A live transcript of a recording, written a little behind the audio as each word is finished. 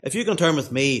If you can turn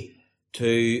with me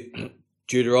to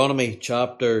Deuteronomy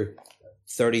chapter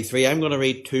 33, I'm going to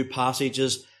read two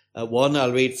passages. One,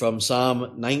 I'll read from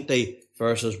Psalm 90,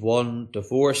 verses 1 to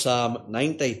 4. Psalm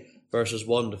 90, verses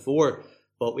 1 to 4.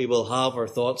 But we will have our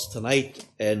thoughts tonight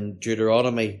in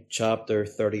Deuteronomy chapter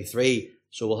 33.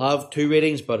 So we'll have two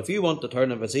readings, but if you want to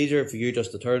turn, if it's easier for you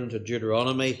just to turn to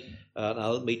Deuteronomy, and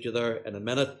I'll meet you there in a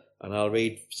minute, and I'll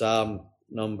read Psalm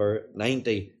number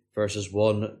 90, verses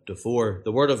 1 to 4.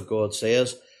 The Word of God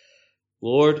says,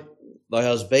 Lord, Thou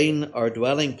hast been our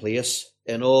dwelling place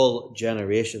in all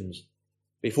generations.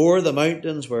 Before the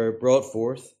mountains were brought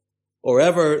forth, or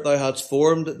ever Thou hadst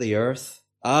formed the earth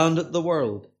and the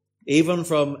world, even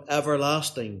from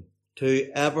everlasting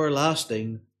to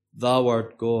everlasting, Thou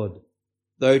art God.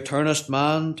 Thou turnest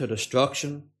man to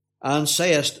destruction, and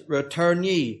sayest, Return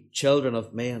ye, children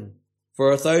of men. For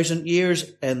 1,000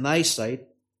 years in Thy sight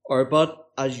are but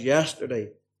as yesterday,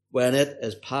 when it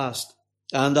is past,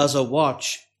 and as a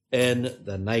watch in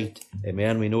the night.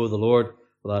 Amen. We know the Lord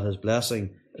will add His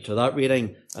blessing to that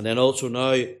reading. And then also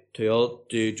now to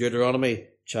Deuteronomy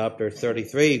chapter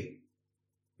 33.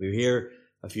 We were here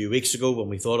a few weeks ago when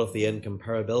we thought of the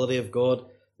incomparability of God.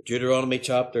 Deuteronomy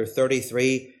chapter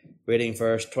 33, reading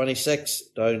verse 26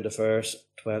 down to verse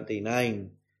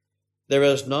 29. There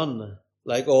is none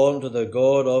like unto the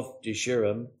God of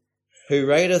Jeshurun, who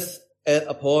rideth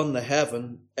upon the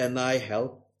heaven in thy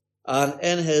help, and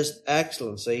in His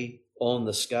excellency on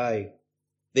the sky.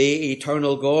 The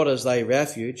eternal God is thy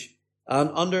refuge, and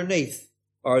underneath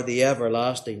are the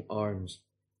everlasting arms.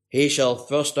 He shall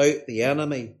thrust out the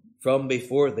enemy from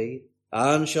before thee,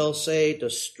 and shall say,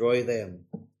 Destroy them.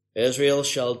 Israel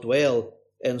shall dwell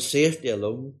in safety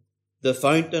alone. The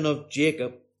fountain of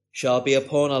Jacob shall be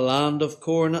upon a land of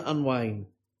corn and wine.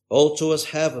 Also as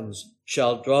heavens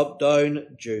shall drop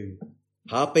down dew.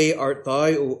 Happy art thou,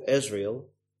 O Israel.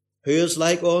 Who is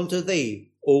like unto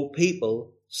thee, O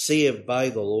people saved by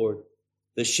the Lord,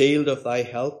 the shield of thy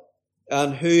help,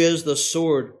 and who is the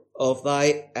sword of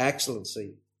thy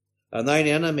excellency? And thine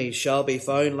enemies shall be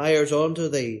found liars unto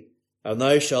thee, and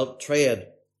thou shalt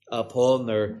tread upon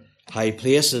their high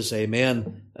places.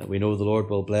 Amen. And we know the Lord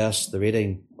will bless the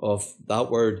reading of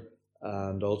that word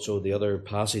and also the other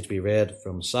passage we read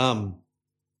from Psalm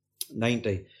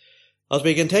 90. As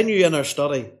we continue in our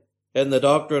study in the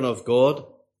doctrine of God,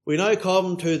 we now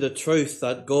come to the truth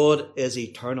that God is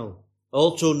eternal,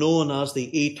 also known as the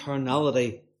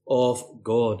eternality of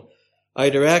God. I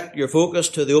direct your focus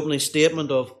to the opening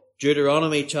statement of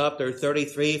Deuteronomy chapter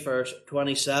 33, verse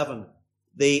 27,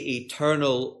 the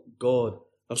eternal God.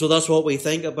 And so that's what we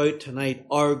think about tonight.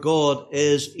 Our God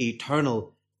is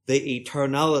eternal, the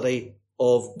eternality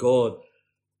of God.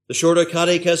 The Shorter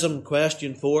Catechism,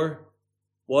 question 4,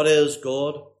 what is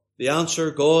God? The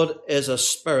answer, God is a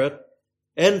spirit,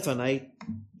 infinite,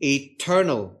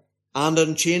 eternal, and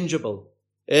unchangeable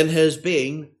in His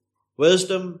being,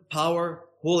 wisdom, power,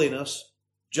 holiness,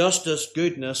 justice,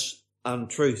 goodness, and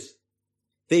truth.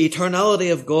 The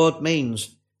eternality of God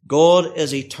means God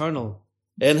is eternal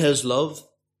in His love,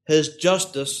 His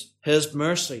justice, His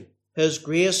mercy, His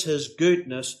grace, His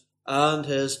goodness, and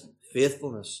His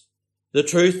faithfulness. The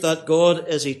truth that God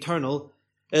is eternal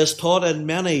is taught in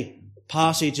many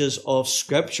passages of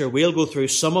Scripture. We'll go through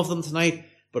some of them tonight,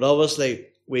 but obviously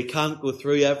we can't go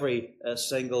through every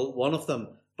single one of them.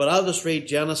 But I'll just read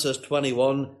Genesis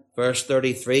 21, verse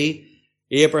 33.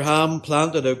 Abraham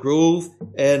planted a grove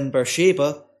in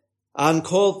Beersheba and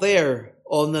called there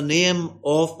on the name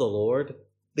of the Lord,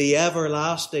 the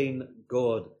everlasting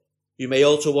God. You may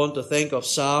also want to think of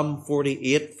Psalm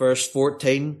 48, verse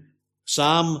 14,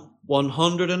 Psalm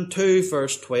 102,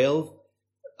 verse 12,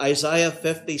 Isaiah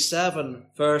 57,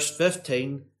 verse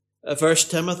 15, 1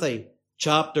 Timothy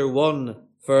chapter 1,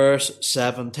 verse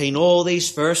 17. All these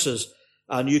verses,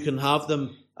 and you can have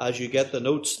them as you get the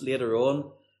notes later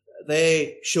on,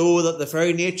 they show that the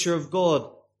very nature of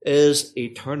God is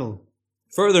eternal.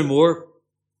 Furthermore,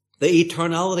 the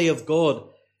eternality of God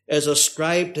is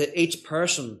ascribed to each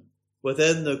person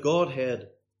within the Godhead,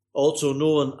 also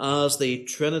known as the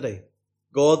Trinity.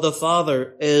 God the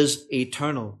Father is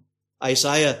eternal.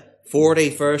 Isaiah 40,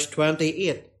 verse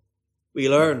 28, we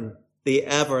learn the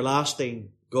everlasting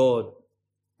God.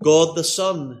 God the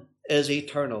Son is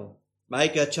eternal.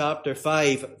 Micah chapter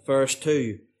 5, verse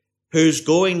 2, whose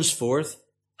goings forth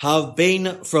have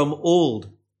been from old,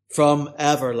 from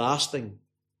everlasting.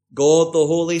 God the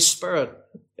Holy Spirit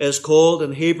is called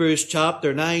in Hebrews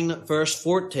chapter 9, verse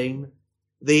 14,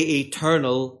 the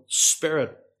eternal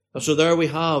Spirit. And so there we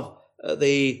have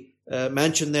the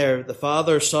mention there, the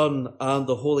Father, Son, and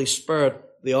the Holy Spirit.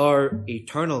 They are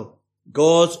eternal.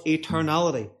 God's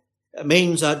eternality It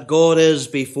means that God is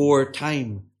before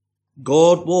time.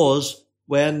 God was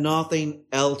when nothing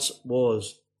else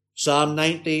was. Psalm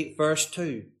 90 verse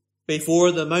 2.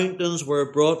 Before the mountains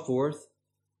were brought forth,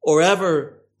 or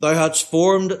ever thou hadst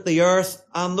formed the earth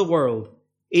and the world,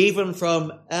 even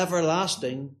from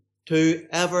everlasting to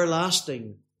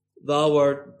everlasting, thou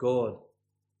art God.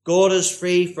 God is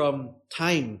free from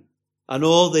time and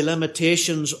all the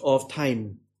limitations of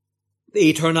time.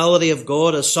 The eternality of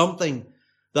God is something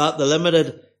that the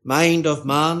limited mind of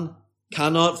man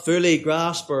cannot fully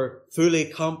grasp or fully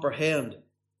comprehend.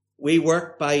 We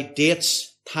work by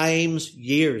dates, times,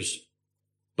 years,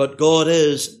 but God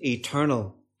is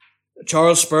eternal.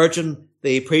 Charles Spurgeon,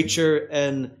 the preacher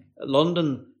in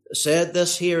London, said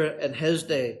this here in his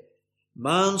day: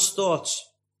 man's thoughts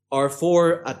are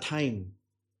for a time,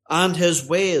 and his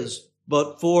ways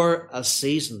but for a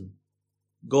season.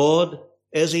 God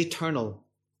is eternal.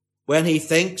 When he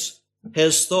thinks,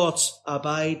 his thoughts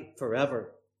abide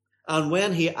forever. And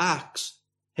when he acts,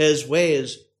 his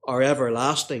ways are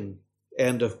everlasting.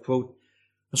 End of quote.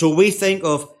 So we think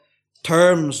of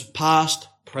terms past,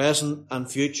 present, and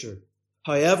future.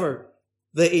 However,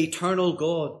 the eternal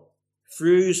God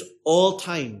views all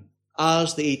time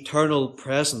as the eternal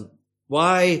present.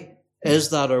 Why is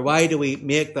that, or why do we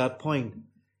make that point?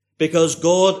 Because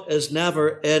God is never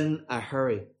in a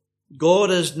hurry.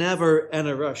 God is never in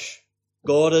a rush.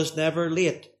 God is never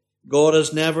late. God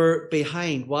is never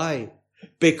behind. Why?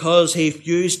 Because he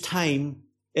views time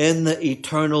in the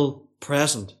eternal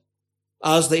present.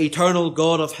 As the eternal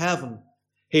God of heaven,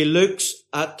 he looks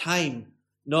at time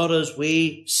not as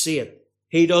we see it.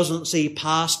 He doesn't see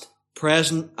past,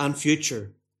 present, and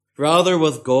future. Rather,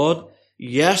 with God,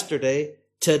 yesterday,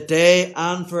 today,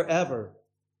 and forever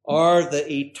are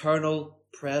the eternal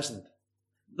present.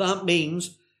 That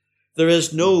means there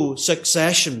is no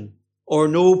succession or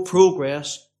no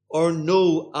progress or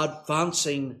no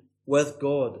advancing with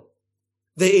God.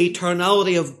 The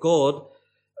eternality of God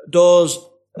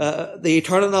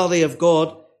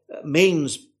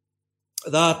means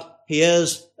that he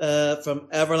is from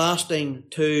everlasting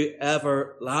to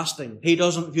everlasting. He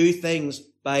doesn't view things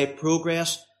by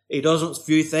progress. He doesn't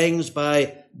view things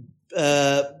by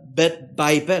bit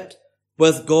by bit.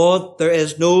 With God, there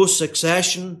is no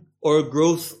succession or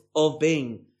growth of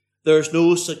being. There's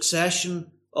no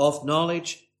succession of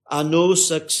knowledge and no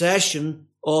succession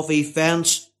of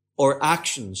events or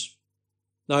actions.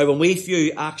 Now, when we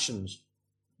view actions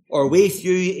or we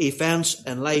view events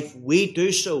in life, we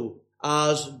do so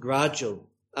as gradual,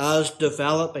 as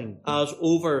developing, as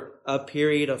over a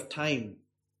period of time,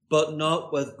 but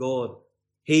not with God.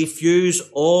 He views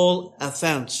all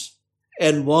events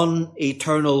in one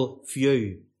eternal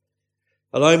view.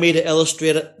 Allow me to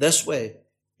illustrate it this way.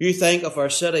 You think of our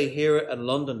city here in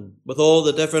London with all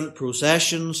the different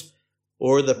processions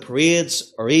or the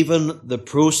parades or even the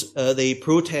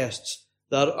protests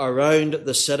that are around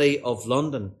the city of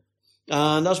London.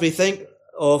 And as we think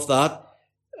of that,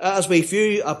 as we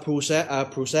view a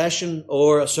procession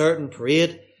or a certain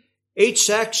parade, each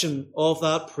section of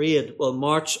that parade will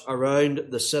march around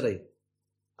the city.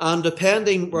 And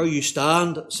depending where you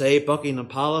stand, say Buckingham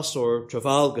Palace or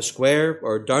Trafalgar Square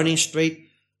or Downing Street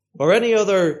or any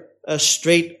other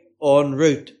street en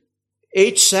route,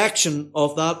 each section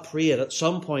of that parade at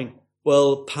some point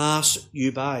will pass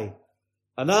you by.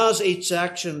 And as each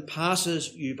section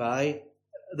passes you by,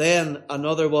 then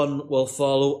another one will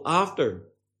follow after.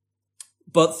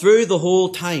 But through the whole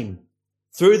time,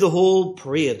 through the whole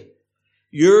parade,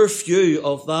 your view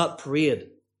of that parade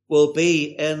will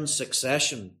be in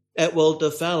succession. It will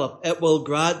develop. It will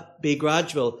be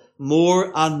gradual.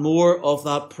 More and more of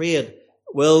that parade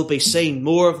will be seen.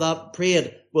 More of that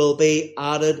parade will be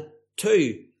added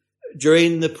to.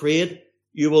 During the parade,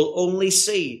 you will only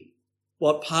see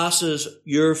what passes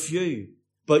your view,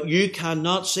 but you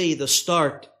cannot see the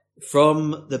start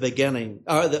from the beginning,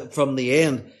 or from the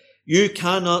end. You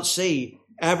cannot see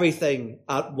everything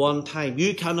at one time.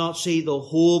 You cannot see the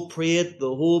whole parade,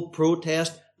 the whole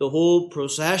protest, the whole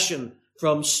procession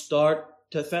from start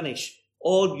to finish.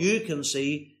 All you can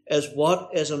see is what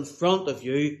is in front of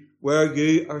you where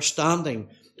you are standing.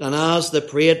 And as the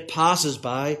parade passes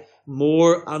by,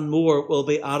 more and more will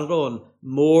be added on.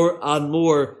 More and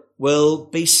more will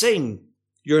be seen.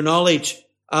 Your knowledge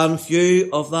and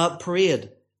view of that parade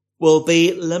will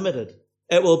be limited.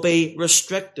 It will be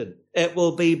restricted. It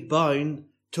will be bound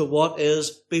to what is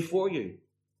before you.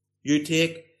 You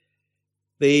take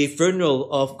the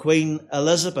funeral of Queen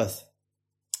Elizabeth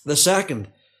II.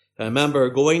 I remember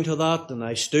going to that, and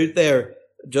I stood there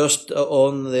just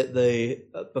on the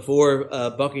before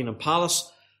Buckingham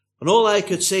Palace, and all I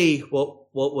could see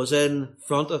what was in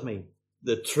front of me.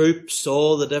 The troops,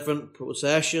 all the different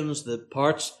processions, the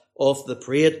parts of the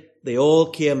parade, they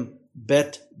all came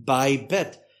bit by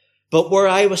bit. But where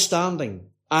I was standing,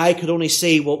 I could only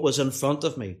see what was in front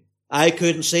of me. I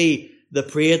couldn't see the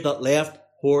parade that left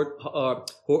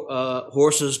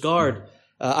Horse's Guard.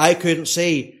 I couldn't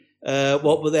see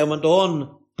what then went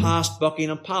on past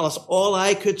Buckingham Palace. All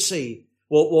I could see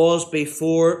what was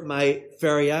before my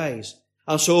very eyes.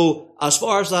 And so, as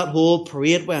far as that whole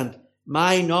parade went,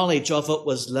 my knowledge of it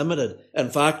was limited. In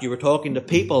fact, you were talking to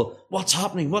people, what's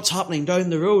happening down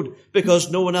the road?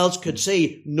 Because no one else could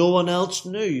see, no one else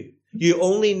knew. You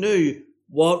only knew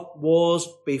what was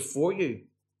before you.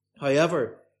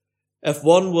 However, if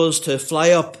one was to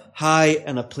fly up high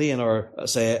in a plane or,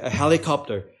 say, a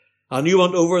helicopter, and you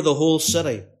went over the whole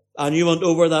city, and you went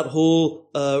over that whole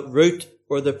route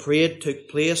where the parade took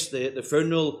place, the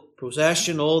funeral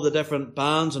procession, all the different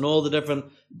bands and all the different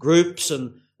groups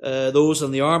and those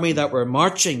in the army that were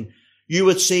marching, you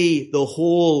would see the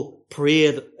whole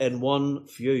parade in one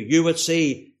view. You would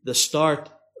see the start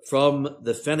from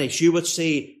the finish. You would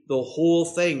see the whole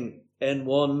thing in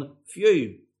one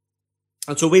view.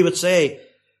 And so we would say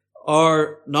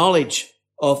our knowledge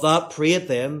of that parade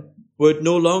then would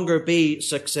no longer be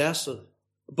successive,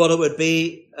 but it would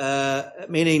be,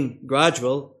 meaning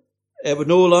gradual. It would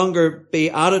no longer be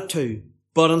added to,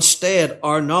 but instead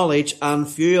our knowledge and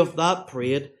view of that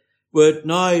parade would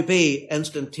now be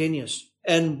instantaneous.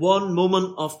 In one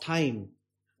moment of time,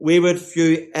 we would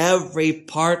view every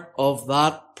part of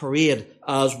that parade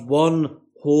as one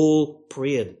whole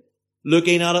parade.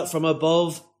 Looking at it from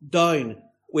above down,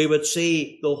 we would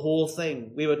see the whole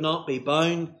thing. We would not be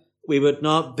bound. We would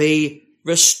not be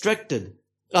restricted.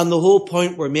 And the whole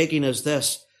point we're making is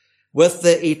this. With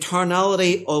the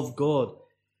eternality of God,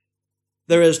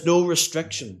 there is no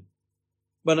restriction.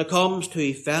 When it comes to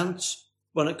events,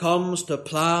 when it comes to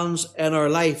plans in our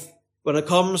life, when it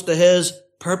comes to His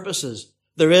purposes,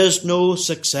 there is no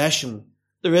succession.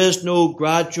 There is no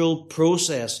gradual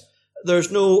process.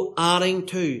 There's no adding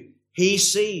to. He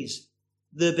sees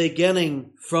the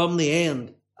beginning from the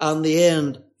end and the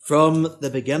end from the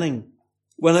beginning.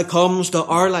 When it comes to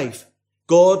our life,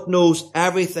 God knows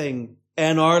everything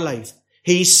in our life.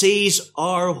 He sees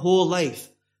our whole life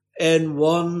in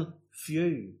one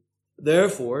view.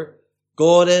 Therefore,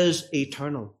 God is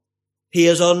eternal. He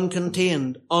is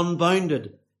uncontained,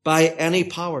 unbounded by any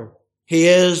power. He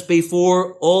is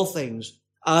before all things,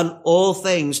 and all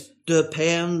things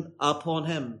depend upon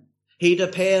Him. He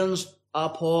depends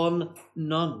upon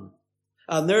none.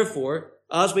 And therefore,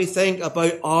 as we think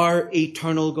about our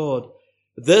eternal God,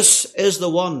 this is the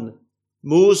one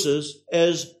Moses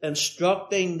is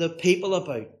instructing the people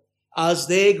about as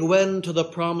they go into the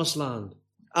promised land,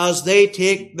 as they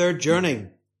take their journey.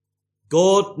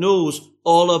 God knows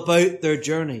all about their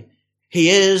journey. He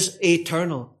is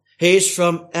eternal. He's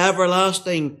from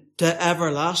everlasting to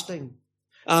everlasting.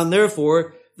 And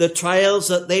therefore, the trials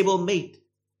that they will meet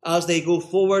as they go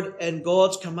forward in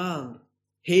God's command,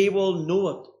 He will know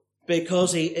it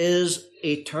because He is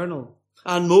eternal.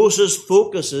 And Moses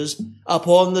focuses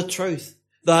upon the truth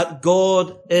that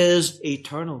God is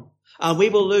eternal. And we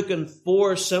will look in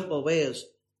 4 simple ways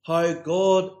how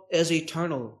God is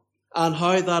eternal and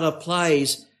how that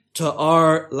applies to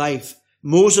our life.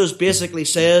 Moses basically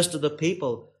says to the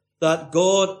people that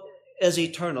God is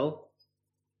eternal.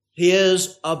 He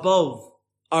is above,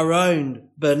 around,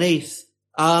 beneath,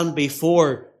 and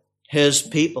before His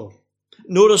people.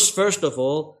 Notice, first of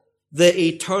all, the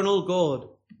eternal God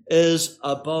is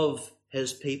above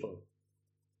His people.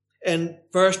 In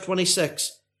verse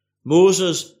 26,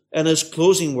 Moses, in his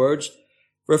closing words,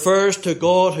 refers to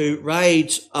God who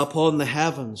rides upon the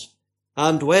heavens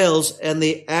and dwells in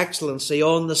the excellency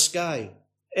on the sky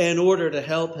in order to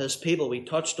help His people. We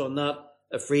touched on that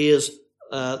phrase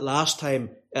last time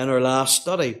in our last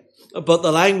study. But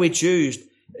the language used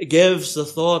gives the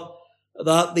thought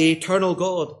that the eternal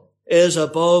God is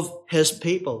above His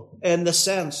people in the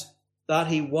sense that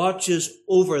He watches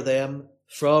over them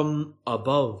from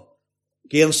above.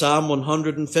 Again, Psalm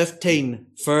 115,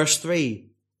 verse 3.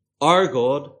 Our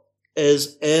God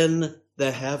is in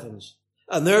the heavens,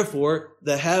 and therefore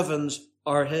the heavens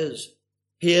are His.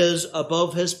 He is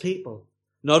above His people,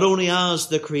 not only as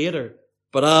the Creator,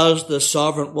 but as the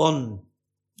Sovereign One.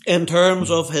 In terms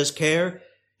of His care,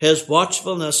 His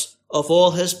watchfulness of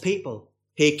all His people,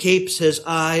 He keeps His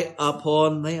eye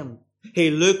upon them. He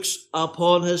looks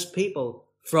upon His people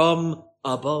from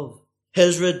above.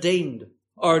 His redeemed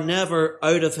are never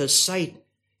out of His sight.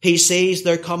 He sees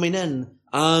their coming in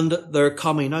and their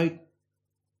coming out.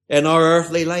 In our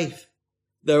earthly life,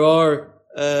 there are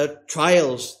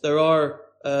trials, there are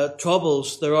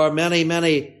troubles, there are many,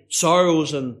 many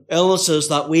sorrows and illnesses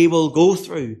that we will go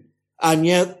through. And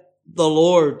yet the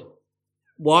Lord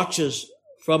watches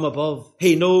from above.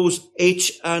 He knows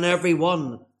each and every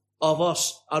one of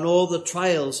us and all the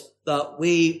trials that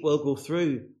we will go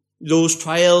through. Those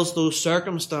trials, those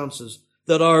circumstances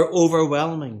that are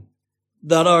overwhelming,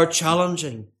 that are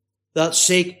challenging, that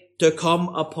seek to come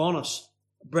upon us,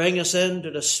 bring us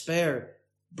into despair,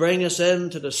 bring us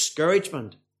into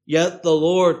discouragement. Yet the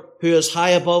Lord, who is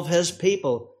high above his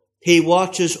people, he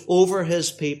watches over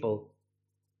his people.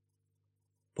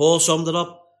 Paul summed it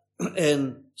up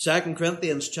in 2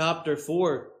 Corinthians chapter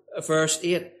 4, verse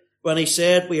 8, when he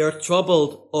said, we are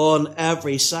troubled on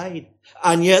every side.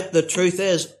 And yet the truth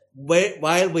is,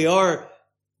 while we are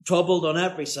troubled on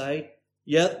every side,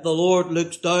 yet the Lord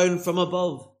looks down from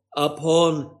above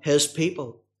upon his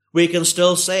people. We can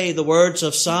still say the words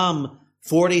of Psalm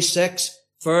 46,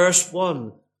 verse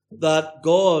 1, that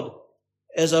God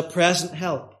is a present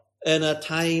help in a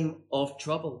time of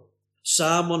trouble.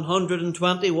 Psalm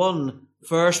 121,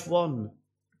 verse 1,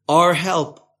 our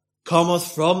help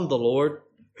cometh from the Lord,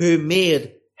 who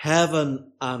made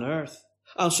heaven and earth.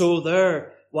 And so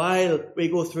there, while we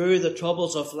go through the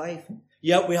troubles of life,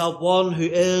 yet we have one who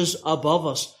is above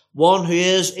us, one who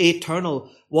is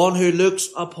eternal, one who looks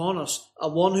upon us,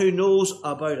 and one who knows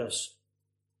about us.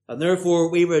 And therefore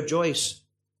we rejoice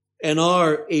in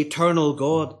our eternal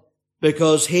God,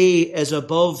 because he is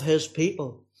above his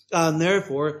people, and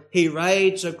therefore he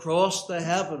rides across the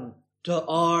heaven to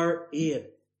our aid.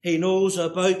 He knows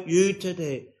about you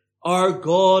today. Our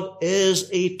God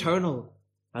is eternal,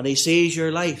 and he sees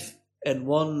your life in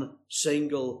one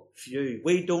single view.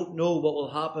 We don't know what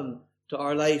will happen to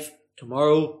our life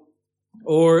tomorrow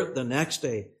or the next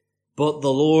day, but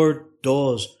the Lord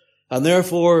does. And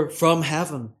therefore, from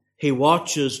heaven, he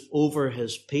watches over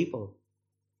his people.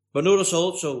 But notice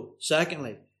also,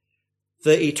 secondly,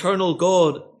 the eternal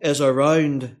God is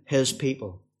around his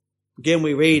people. Again,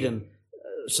 we read in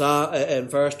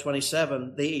verse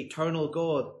 27, the eternal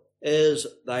God is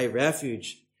thy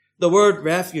refuge. The word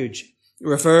refuge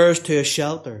refers to a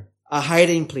shelter, a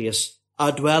hiding place,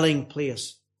 a dwelling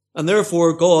place. And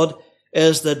therefore God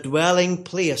is the dwelling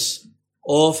place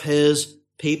of his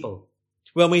people.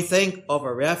 When we think of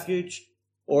a refuge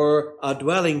or a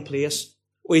dwelling place,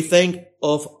 we think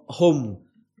of home,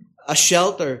 a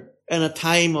shelter in a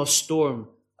time of storm,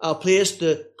 a place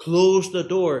to close the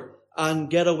door and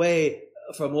get away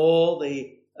from all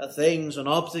the things and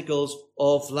obstacles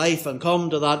of life and come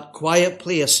to that quiet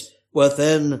place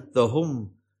within the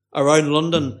home. Around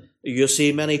London, you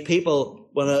see many people,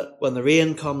 when the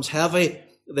rain comes heavy,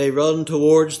 they run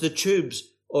towards the tubes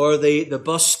or the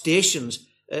bus stations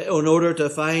in order to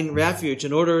find refuge,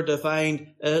 in order to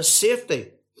find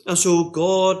safety. And so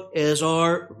God is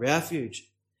our refuge.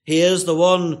 He is the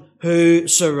one who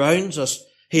surrounds us.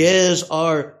 He is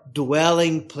our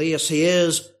dwelling place. He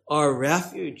is our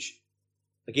refuge.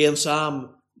 Again,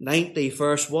 Psalm 90,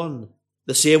 verse 1.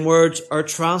 The same words are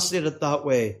translated that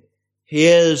way. He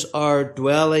is our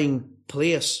dwelling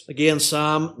place. Again,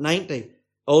 Psalm 90,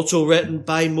 also written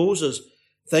by Moses,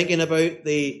 thinking about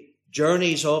the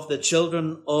journeys of the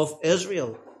children of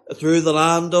Israel through the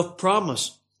land of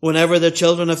promise. Whenever the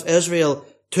children of Israel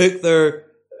took their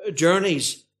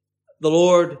journeys, the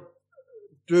Lord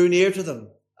drew near to them,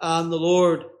 and the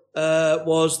Lord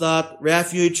was that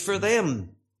refuge for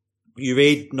them. You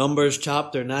read Numbers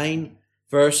chapter 9,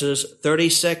 verses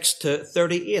 36 to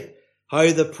 38,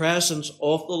 how the presence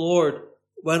of the Lord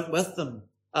went with them,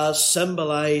 as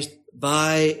symbolized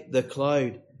by the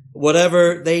cloud.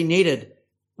 Whatever they needed,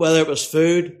 whether it was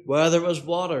food, whether it was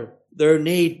water, their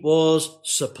need was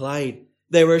supplied.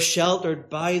 They were sheltered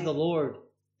by the Lord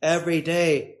every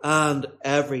day and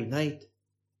every night.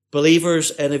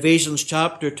 Believers in Ephesians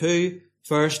chapter 2,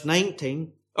 verse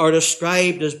 19, are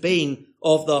described as being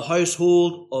of the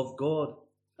household of God.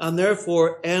 And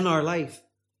therefore, in our life,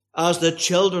 as the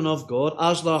children of God,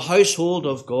 as the household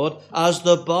of God, as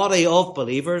the body of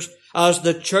believers, as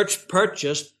the church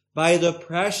purchased by the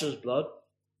precious blood,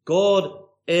 God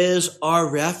is our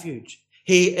refuge.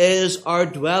 He is our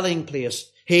dwelling place.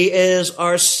 He is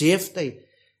our safety.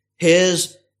 He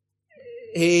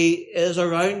is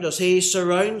around us. He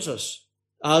surrounds us.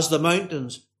 As the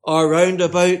mountains are round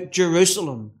about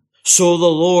Jerusalem, so the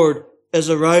Lord is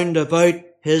around about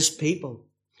his people.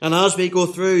 And as we go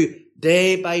through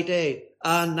day by day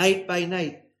and night by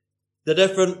night, the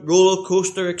different roller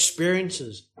coaster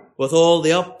experiences with all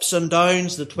the ups and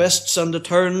downs, the twists and the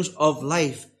turns of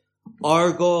life,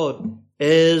 our God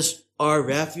is our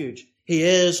refuge. He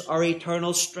is our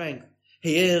eternal strength.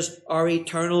 He is our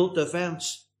eternal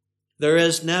defense. There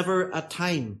is never a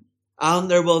time, and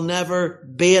there will never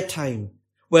be a time,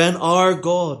 when our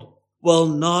God will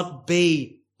not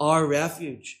be our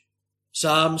refuge.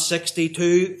 Psalm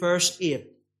 62 verse 8.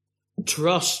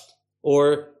 Trust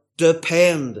or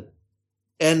depend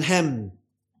in Him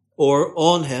or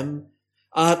on Him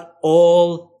at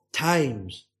all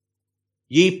times.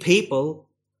 Ye people,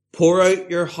 pour out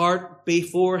your heart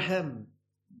before Him.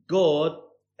 God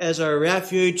is a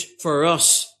refuge for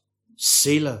us.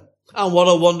 Selah. And what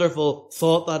a wonderful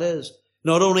thought that is.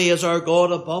 Not only is our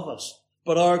God above us,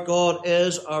 but our God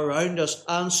is around us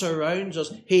and surrounds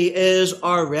us. He is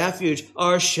our refuge,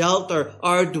 our shelter,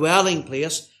 our dwelling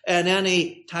place in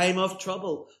any time of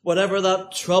trouble. Whatever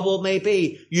that trouble may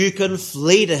be, you can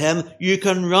flee to Him, you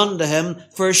can run to Him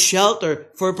for shelter,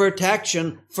 for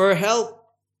protection, for help.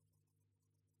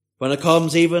 When it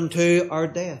comes even to our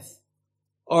death,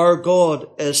 our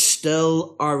God is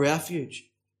still our refuge.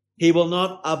 He will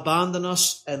not abandon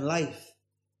us in life,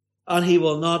 and He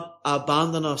will not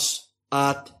abandon us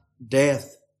at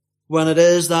death. When it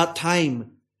is that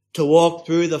time to walk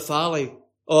through the valley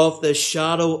of the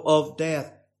shadow of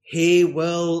death, He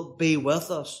will be with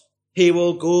us. He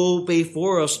will go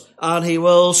before us, and He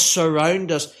will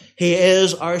surround us. He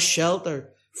is our shelter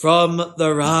from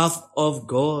the wrath of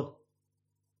God.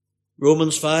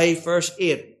 Romans 5 verse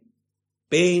 8,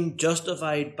 being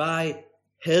justified by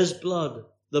His blood,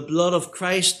 the blood of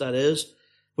Christ that is,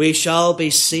 we shall be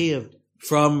saved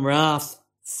from wrath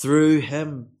through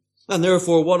Him. And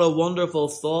therefore, what a wonderful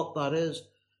thought that is.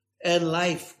 In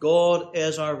life, God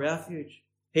is our refuge.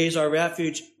 He's our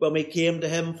refuge when we came to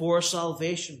Him for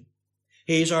salvation.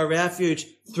 He's our refuge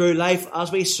through life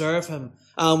as we serve Him.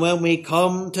 And when we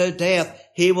come to death,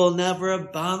 He will never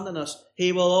abandon us.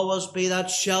 He will always be that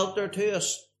shelter to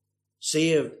us,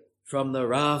 saved from the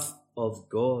wrath of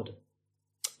God.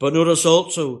 But notice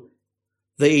also,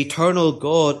 the eternal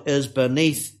God is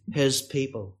beneath His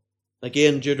people.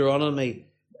 Again, Deuteronomy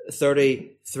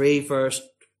 33 verse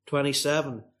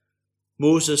 27.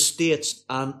 Moses states,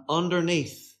 and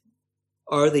underneath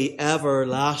are the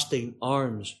everlasting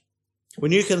arms.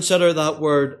 When you consider that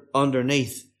word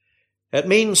underneath, it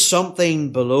means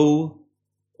something below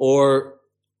or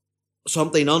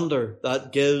something under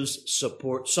that gives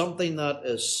support, something that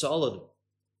is solid.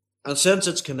 And since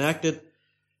it's connected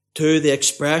to the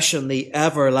expression, the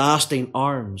everlasting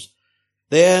arms,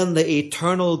 then the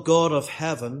eternal God of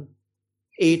heaven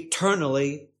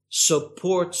eternally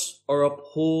supports or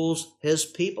upholds His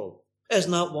people.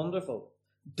 Isn't that wonderful?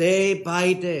 Day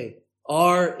by day,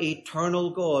 our eternal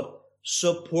God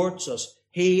supports us.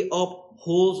 He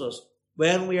upholds us.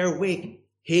 When we are weak,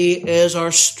 He is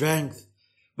our strength.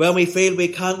 When we feel we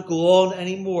can't go on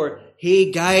anymore,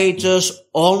 He guides us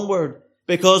onward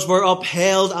because we're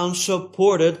upheld and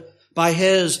supported by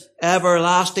His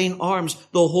everlasting arms.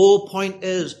 The whole point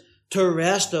is to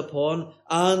rest upon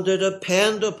and to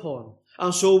depend upon.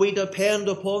 And so we depend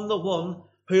upon the one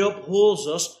who upholds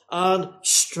us and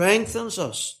strengthens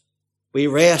us. We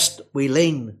rest, we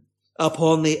lean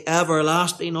upon the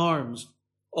everlasting arms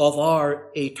of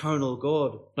our eternal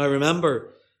God. Now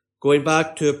remember, going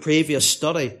back to a previous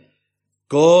study,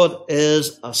 God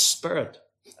is a spirit,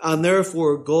 and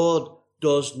therefore God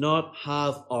does not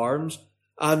have arms,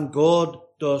 and God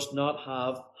does not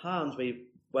have hands. We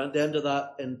went into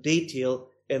that in detail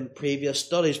in previous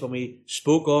studies when we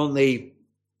spoke on the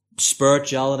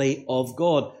spirituality of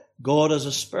God. God is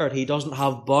a spirit. He doesn't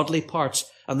have bodily parts,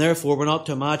 and therefore we're not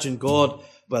to imagine God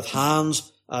with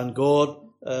hands and God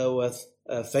with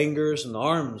fingers and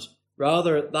arms.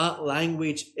 Rather, that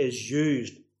language is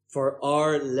used for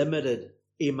our limited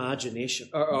imagination,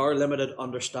 or our limited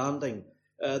understanding.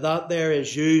 That there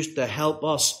is used to help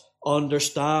us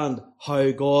understand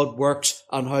how God works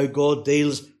and how God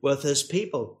deals with His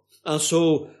people. And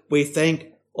so we think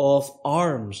of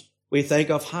arms, we think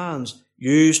of hands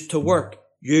used to work,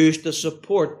 used to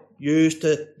support, used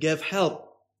to give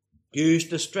help, used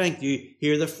to strength. You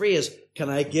hear the phrase, can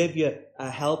I give you a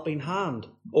helping hand?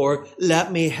 Or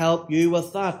let me help you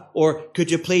with that. Or could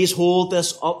you please hold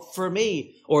this up for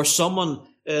me? Or someone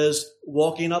is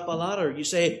walking up a ladder. You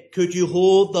say, could you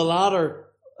hold the ladder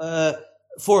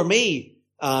for me?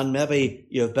 And maybe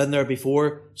you've been there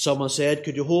before. Someone said,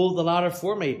 could you hold the ladder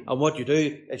for me? And what you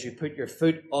do is you put your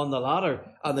foot on the ladder.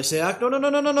 And they say, no,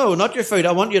 not your foot.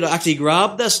 I want you to actually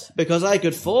grab this because I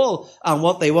could fall. And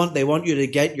what they want you to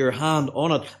get your hand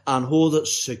on it and hold it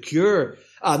secure.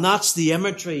 And that's the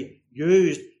imagery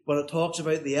used when it talks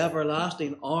about the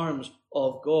everlasting arms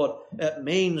of God. It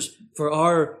means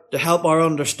to help our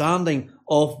understanding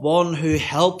of one who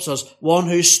helps us, one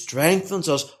who strengthens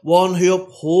us, one who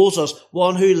upholds us,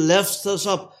 one who lifts us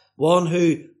up, one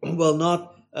who will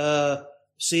not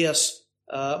see us,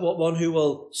 one who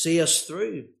will see us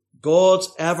through. God's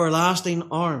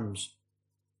everlasting arms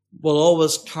will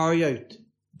always carry out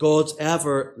God's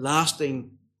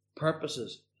everlasting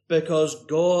purposes, because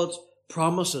God's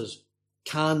promises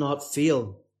cannot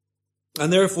fail.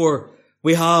 And therefore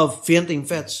we have fainting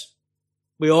fits.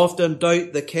 We often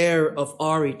doubt the care of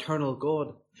our eternal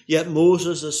God. Yet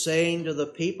Moses is saying to the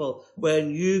people,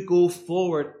 when you go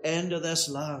forward into this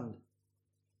land,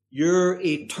 your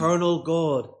eternal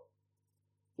God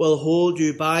will hold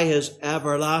you by his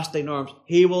everlasting arms.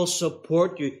 He will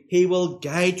support you. He will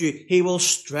guide you. He will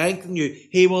strengthen you.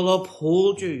 He will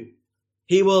uphold you.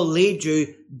 He will lead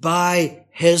you by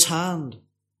his hand.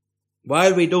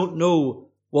 While we don't know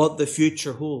what the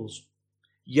future holds,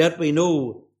 yet we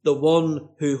know the one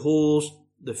who holds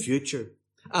the future.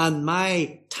 And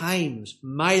my times,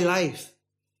 my life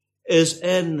is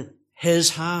in his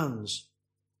hands.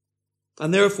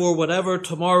 And therefore, whatever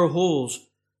tomorrow holds,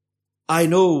 I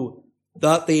know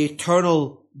that the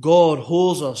eternal God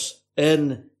holds us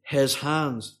in his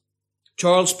hands.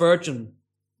 Charles Spurgeon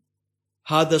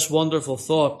had this wonderful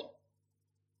thought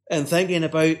in thinking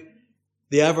about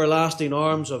the everlasting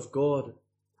arms of God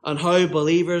and how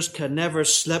believers can never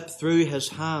slip through his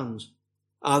hands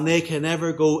and they can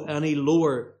never go any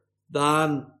lower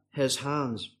than his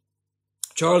hands.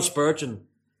 Charles Spurgeon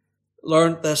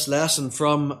learnt this lesson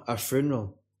from a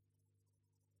funeral.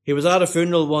 He was at a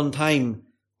funeral one time,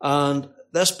 and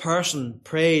this person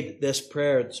prayed this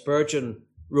prayer. Spurgeon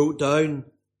wrote down,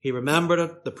 he remembered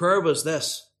it. The prayer was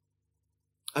this: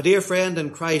 a dear friend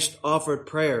in Christ offered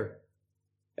prayer,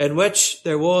 in which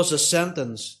there was a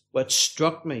sentence which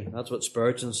struck me. That's what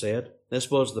Spurgeon said. This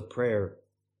was the prayer.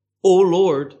 O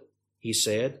Lord, he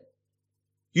said,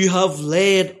 you have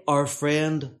laid our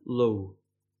friend low,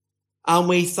 and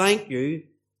we thank you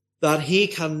that he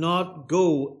cannot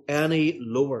go any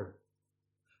lower.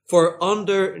 For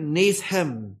underneath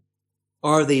him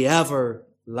are the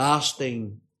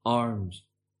everlasting arms.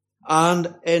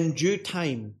 And in due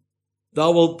time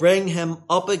thou wilt bring him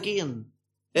up again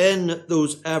in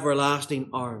those everlasting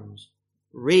arms,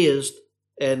 raised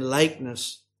in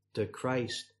likeness to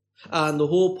Christ. And the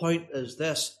whole point is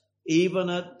this: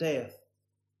 even at death,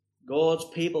 God's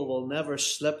people will never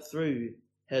slip through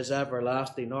his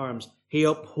everlasting arms. He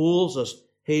upholds us.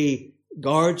 He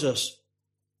guards us.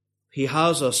 He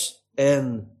has us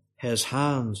in his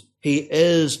hands. He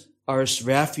is our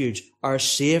refuge, our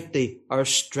safety, our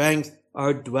strength,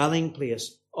 our dwelling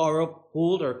place, our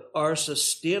upholder, our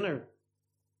sustainer.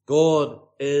 God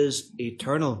is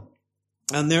eternal.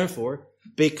 And therefore,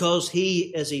 because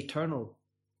he is eternal,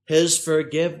 his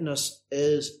forgiveness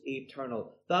is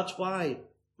eternal. That's why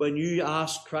when you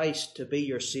ask Christ to be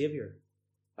your Savior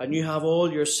and you have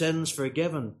all your sins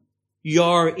forgiven,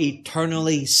 you're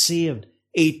eternally saved,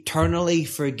 eternally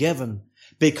forgiven,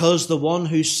 because the one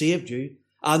who saved you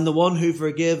and the one who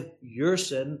forgave your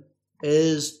sin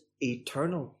is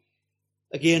eternal.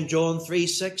 Again, John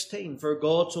 3:16, for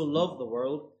God so loved the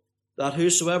world that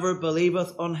whosoever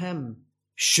believeth on him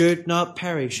should not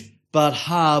perish, but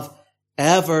have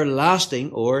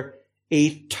everlasting or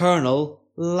eternal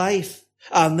life.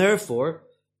 And therefore,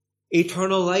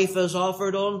 eternal life is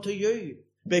offered unto you,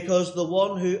 because the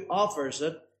one who offers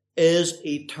it is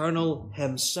eternal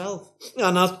himself.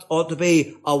 And that ought to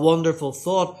be a wonderful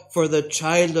thought for the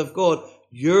child of God.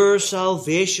 Your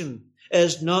salvation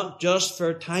is not just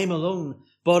for time alone,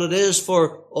 but it is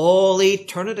for all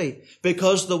eternity,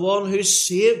 because the one who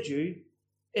saved you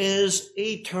is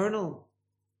eternal.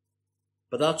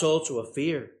 But that's also a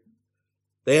fear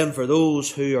then for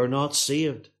those who are not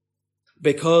saved,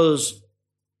 because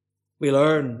we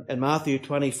learn in Matthew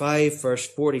 25 verse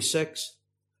 46,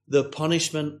 the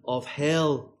punishment of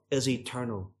hell is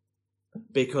eternal,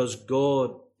 because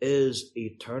God is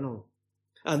eternal.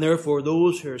 And therefore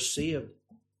those who are saved,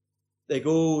 they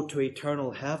go to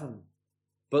eternal heaven.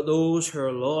 But those who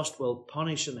are lost will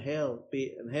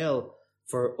be in hell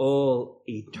for all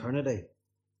eternity.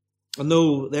 And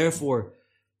though, therefore,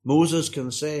 Moses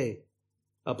can say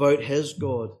about his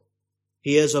God,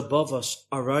 he is above us,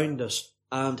 around us,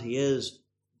 and he is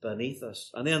beneath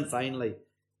us. And then finally,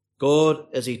 God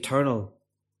is eternal.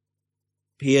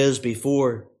 He is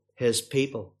before his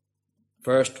people.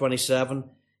 Verse 27,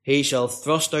 he shall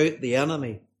thrust out the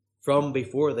enemy from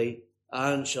before thee,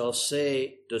 and shall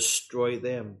say, destroy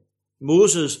them.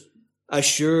 Moses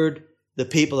assured the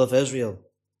people of Israel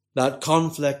that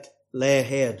conflict lay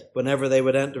ahead whenever they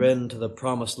would enter into the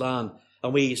promised land.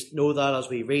 And we know that as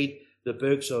we read the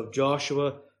books of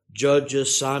Joshua,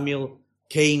 Judges, Samuel,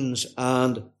 Kings,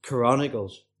 and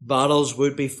Chronicles. Battles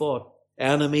would be fought,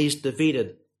 enemies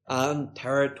defeated, and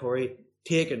territory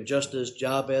taken, just as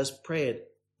Jabez prayed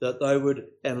that thou would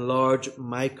enlarge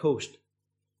my coast.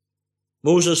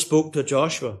 Moses spoke to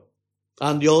Joshua,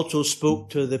 and he also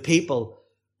spoke to the people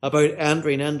about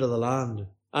entering into the land.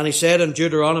 And he said in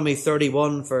Deuteronomy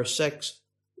 31 verse 6,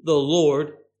 the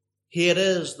Lord, he it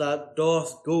is that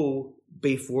doth go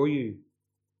before you.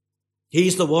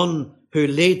 He's the one who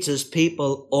leads his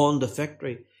people on to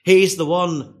victory. He's the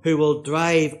one who will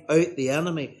drive out the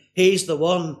enemy. He's the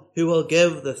one who will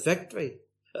give the victory.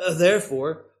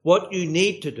 Therefore, what you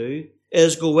need to do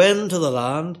is go into the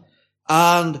land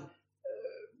and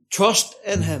trust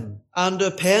in him and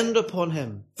depend upon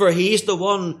him, for he's the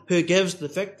one who gives the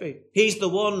victory. He's the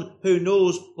one who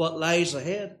knows what lies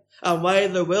ahead. And while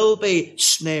there will be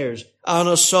snares and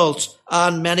assaults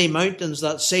and many mountains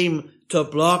that seem to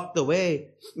block the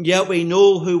way, yet we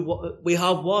know we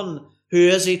have one who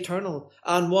is eternal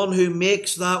and one who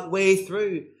makes that way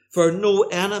through. For no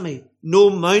enemy, no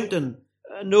mountain,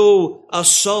 no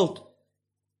assault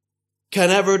can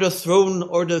ever dethrone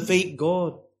or defeat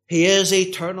God. He is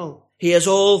eternal. He is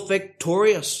all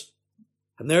victorious.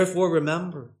 And therefore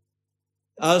remember,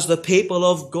 as the people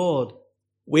of God,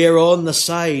 we are on the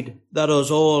side that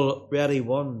is already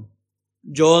won.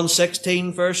 John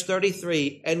 16 verse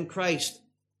 33, in Christ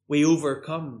we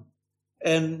overcome.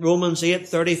 In Romans 8,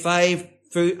 35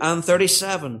 and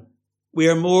 37, we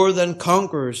are more than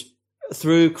conquerors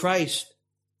through Christ.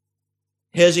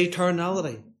 His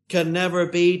eternality can never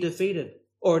be defeated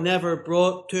or never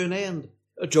brought to an end.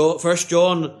 1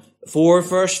 John 4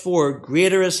 verse 4,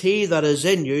 greater is he that is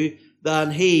in you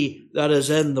than he that is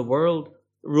in the world.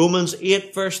 Romans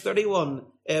 8 verse 31,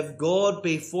 if God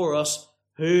be for us,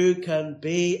 who can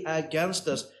be against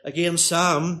us? Again,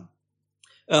 Psalm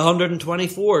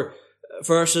 124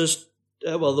 verses,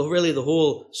 really the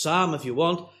whole Psalm if you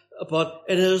want, but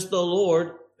it is the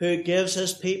Lord who gives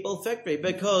his people victory,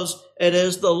 because it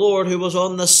is the Lord who was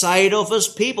on the side of his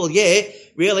people. Yea,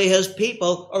 really his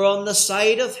people are on the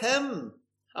side of him.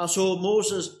 And so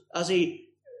Moses, as he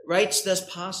writes this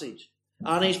passage,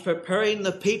 and he's preparing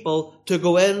the people to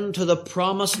go into the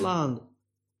promised land,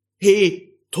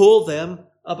 he told them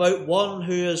about one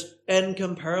who is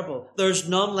incomparable. There's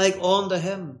none like unto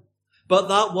him. But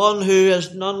that one who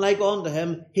is none like unto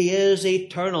him, he is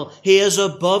eternal. He is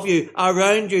above you,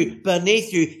 around you,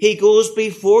 beneath you. He goes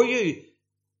before you.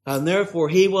 And therefore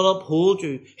he will uphold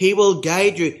you. He will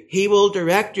guide you. He will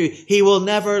direct you. He will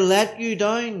never let you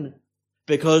down,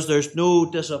 because there's no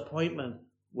disappointment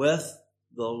with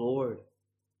the Lord.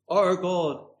 Our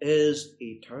God is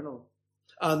eternal.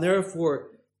 And therefore,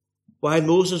 while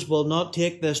Moses will not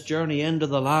take this journey into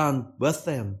the land with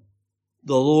them,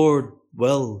 the Lord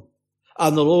will.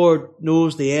 And the Lord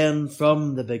knows the end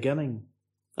from the beginning.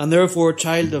 And therefore,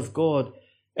 child of God,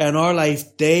 in our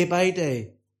life, day by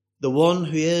day, the one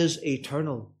who is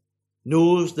eternal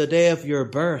knows the day of your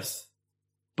birth,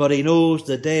 but he knows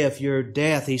the day of your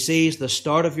death. He sees the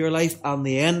start of your life and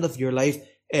the end of your life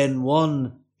in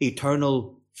one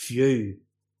eternal view.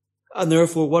 And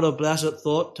therefore, what a blessed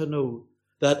thought to know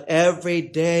that every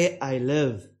day I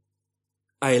live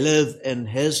in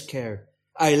his care.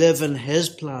 I live in his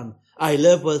plan. I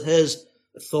live with his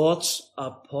thoughts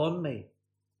upon me,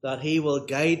 that he will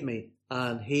guide me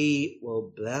and he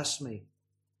will bless me.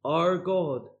 Our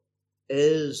God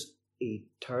is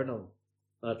eternal.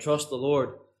 And I trust the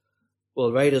Lord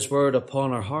will write his word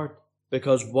upon our heart,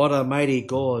 because what a mighty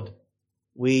God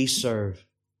we serve.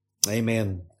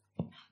 Amen.